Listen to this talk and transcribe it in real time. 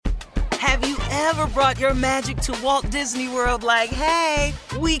Have you ever brought your magic to Walt Disney World like, hey,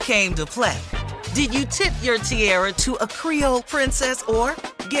 we came to play? Did you tip your tiara to a Creole princess or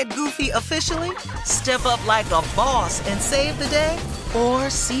get goofy officially? Step up like a boss and save the day? Or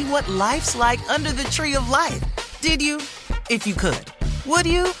see what life's like under the tree of life? Did you? If you could. Would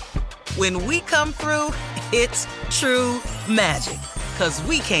you? When we come through, it's true magic. 'Cause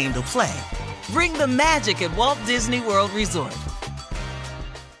we came to play. Bring the magic at Walt Disney World Resort.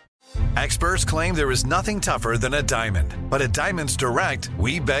 Experts claim there is nothing tougher than a diamond. But at Diamonds Direct,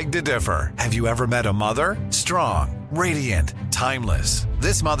 we beg to differ. Have you ever met a mother? Strong, radiant, timeless.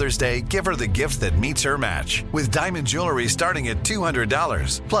 This Mother's Day, give her the gift that meets her match. With diamond jewelry starting at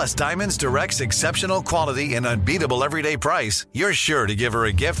 $200. Plus Diamonds Direct's exceptional quality and unbeatable everyday price, you're sure to give her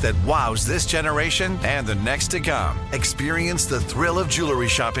a gift that wows this generation and the next to come. Experience the thrill of jewelry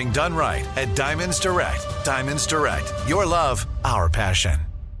shopping done right at Diamonds Direct. Diamonds Direct. Your love, our passion.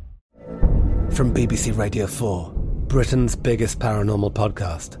 From BBC Radio 4, Britain's biggest paranormal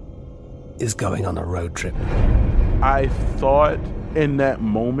podcast is going on a road trip. I thought in that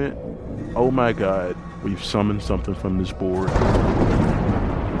moment, oh my God, we've summoned something from this board.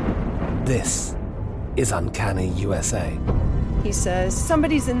 This is Uncanny USA. He says,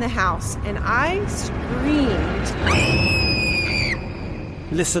 somebody's in the house, and I screamed.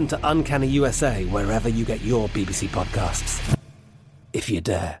 Listen to Uncanny USA wherever you get your BBC podcasts, if you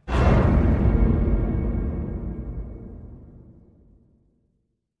dare.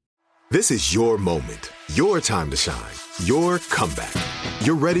 This is your moment, your time to shine, your comeback.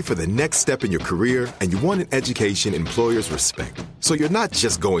 You're ready for the next step in your career, and you want an education employers respect. So you're not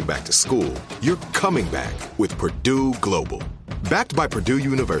just going back to school, you're coming back with Purdue Global. Backed by Purdue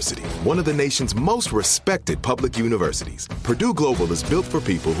University, one of the nation's most respected public universities, Purdue Global is built for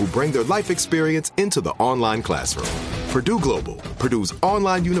people who bring their life experience into the online classroom. Purdue Global, Purdue's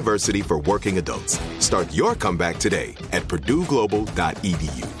online university for working adults. Start your comeback today at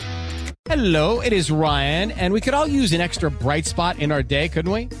purdueglobal.edu. Hello, it is Ryan, and we could all use an extra bright spot in our day,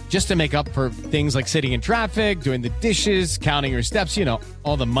 couldn't we? Just to make up for things like sitting in traffic, doing the dishes, counting your steps, you know,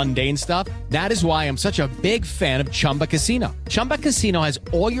 all the mundane stuff. That is why I'm such a big fan of Chumba Casino. Chumba Casino has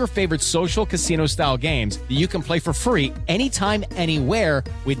all your favorite social casino-style games that you can play for free anytime, anywhere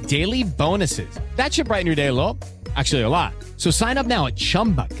with daily bonuses. That should brighten your day a little. Actually, a lot. So sign up now at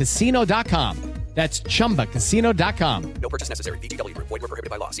ChumbaCasino.com. That's ChumbaCasino.com. No purchase necessary. VGW Group. Void where prohibited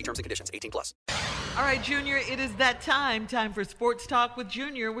by law. See terms and conditions. 18+. All right, Junior, it is that time. Time for Sports Talk with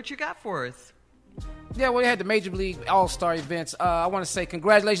Junior. What you got for us? Yeah, well, they had the Major League All-Star events. I want to say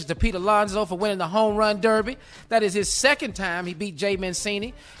congratulations to Pete Alonso for winning the Home Run Derby. That is his second time. He beat Jay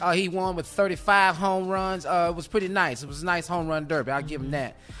Mancini. He won with 35 home runs. It was pretty nice. It was a nice Home Run Derby. I'll give him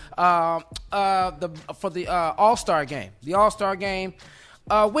that. For the All-Star game. The All-Star game,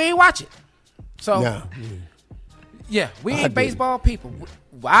 we ain't watch it. So, yeah, we ain't baseball people.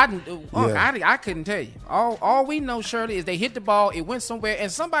 I couldn't tell you. All we know, Shirley, is they hit the ball, it went somewhere,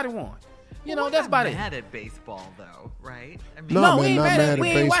 and somebody won. You know, that's about it. We're not mad at baseball, though, right? I mean, no, man, not mad at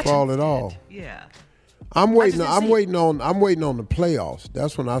baseball at all. Yeah. I'm waiting on the playoffs.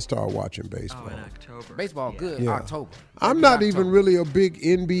 That's when I start watching baseball. Oh, in October. Baseball good October. I'm not even really a big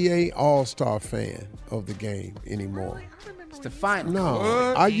NBA All-Star fan of the game anymore. Really? It's the final. No,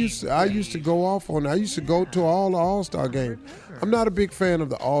 I used to go off on it. I used to go to all the All-Star games. I'm not a big fan of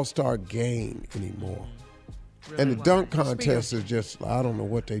the All-Star game anymore. Really? And the dunk contest is just, I don't know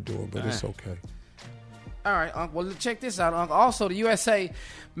what they're doing, but it's okay. All right, Uncle. Well, check this out, Uncle. Also, the USA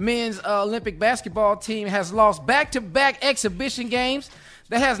men's Olympic basketball team has lost back-to-back exhibition games.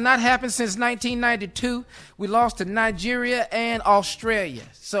 That has not happened since 1992. We lost to Nigeria and Australia.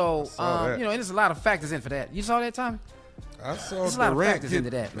 So, there's a lot of factors in for that. You saw that, Tommy? I saw There's a lot of factors into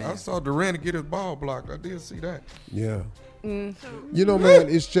that, man. I saw Durant get his ball blocked. I did see that. Yeah. You know, man,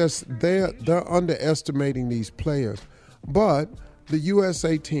 it's just they're underestimating these players. But the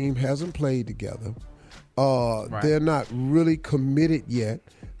USA team hasn't played together. Right. They're not really committed yet.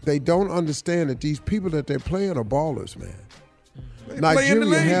 They don't understand that these people that they're playing are ballers, man.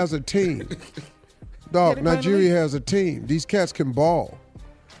 Nigeria has a team. Dog, Nigeria has a team. These cats can ball.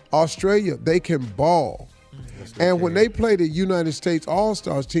 Australia, they can ball. And when they play the United States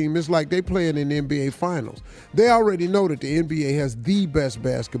All-Stars team, it's like they playing in the NBA Finals. They already know that the NBA has the best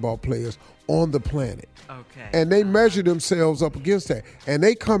basketball players on the planet. Okay. And they measure themselves up against that. And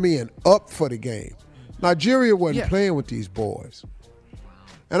they come in up for the game. Nigeria wasn't playing with these boys.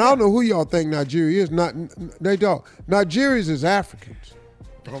 And I don't know who y'all think Nigeria is. Nigerians is Africans.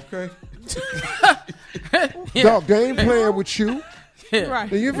 Okay. Dog, they ain't playing with you.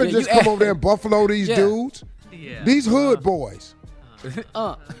 Right. And you can just come over there and buffalo these dudes. Yeah. These hood boys.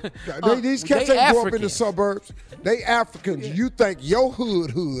 These cats they ain't grow up in the Africans. suburbs. They Africans. You think your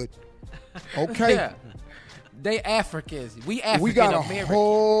hood. Okay. Yeah. They Africans. We African We got a American.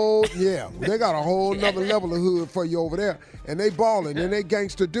 whole, they got a whole nother level of hood for you over there. And they balling, and they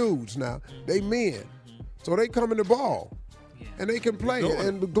gangster dudes now. They men. So they come in the ball. And they can play.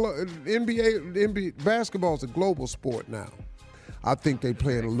 And the NBA basketball is a global sport now. I think they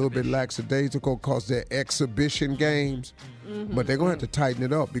playing a little bit lackadaisical because they're exhibition games. Mm-hmm. But they're going to have to tighten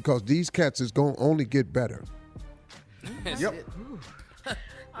it up because these cats is going to only get better. Yep.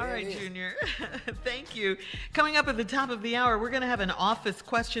 All right, Junior. Thank you. Coming up at the top of the hour, we're going to have an office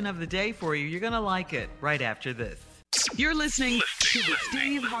question of the day for you. You're going to like it right after this. You're listening to the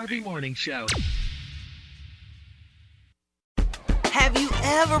Steve Harvey Morning Show. Have you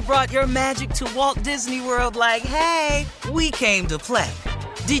ever brought your magic to Walt Disney World like, hey, we came to play?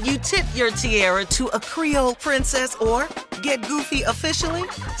 Did you tip your tiara to a Creole princess or get goofy officially?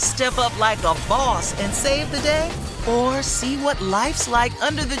 Step up like a boss and save the day? Or see what life's like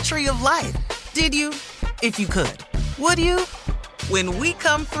under the tree of life? Did you? If you could. Would you? When we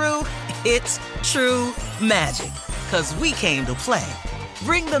come through, it's true magic. 'Cause we came to play.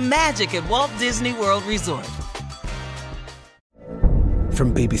 Bring the magic at Walt Disney World Resort.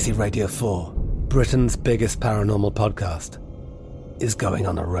 From BBC Radio 4, Britain's biggest paranormal podcast is going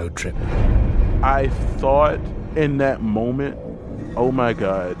on a road trip. I thought in that moment, oh my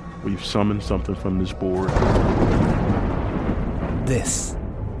God, we've summoned something from this board. This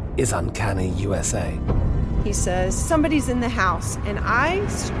is Uncanny USA. He says, somebody's in the house, and I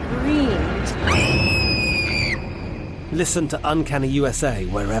screamed. Listen to Uncanny USA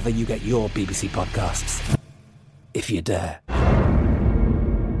wherever you get your BBC podcasts, if you dare.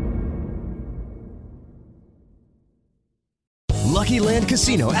 Lucky Land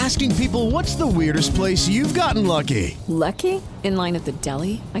Casino, asking people, what's the weirdest place you've gotten lucky? Lucky? In line at the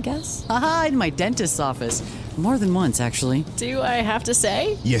deli, I guess? Aha, in my dentist's office. More than once, actually. Do I have to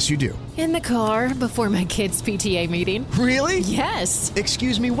say? Yes, you do. In the car before my kids' PTA meeting. Really? Yes.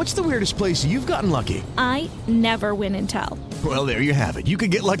 Excuse me, what's the weirdest place you've gotten lucky? I never win and tell. Well, there you have it. You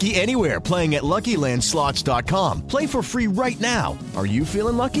can get lucky anywhere, playing at LuckyLandSlots.com. Play for free right now. Are you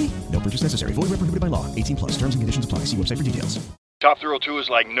feeling lucky? No purchase necessary. Void where prohibited by law. 18+. Terms and conditions apply. See website for details. Top Thrill 2 is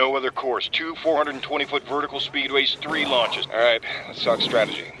like no other course. 2 420-foot vertical speedways, 3 launches. All right, let's talk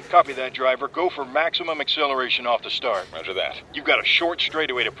strategy. Copy that, driver. Go for maximum acceleration off the start. Roger that. You've got a short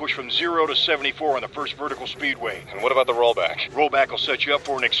straightaway to push from 0 to 74 on the first vertical speedway. And what about the rollback? Rollback will set you up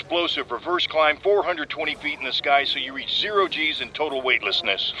for an explosive reverse climb 420 feet in the sky so you reach 0 G's in total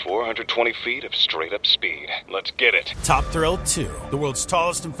weightlessness. 420 feet of straight-up speed. Let's get it. Top Thrill 2, the world's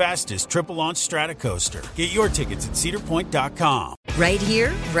tallest and fastest triple-launch stratocoaster. Get your tickets at cedarpoint.com. Right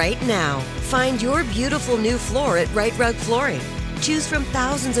here, right now. Find your beautiful new floor at Right Rug Flooring. Choose from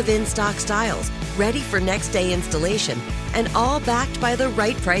thousands of in-stock styles, ready for next day installation, and all backed by the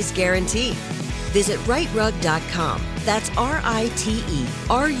right price guarantee. Visit rightrug.com. That's RITERUG.com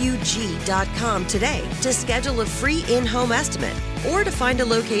today to schedule a free in-home estimate or to find a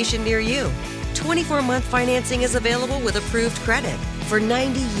location near you. 24-month financing is available with approved credit. For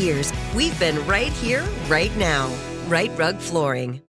 90 years, we've been right here, right now. Right Rug Flooring.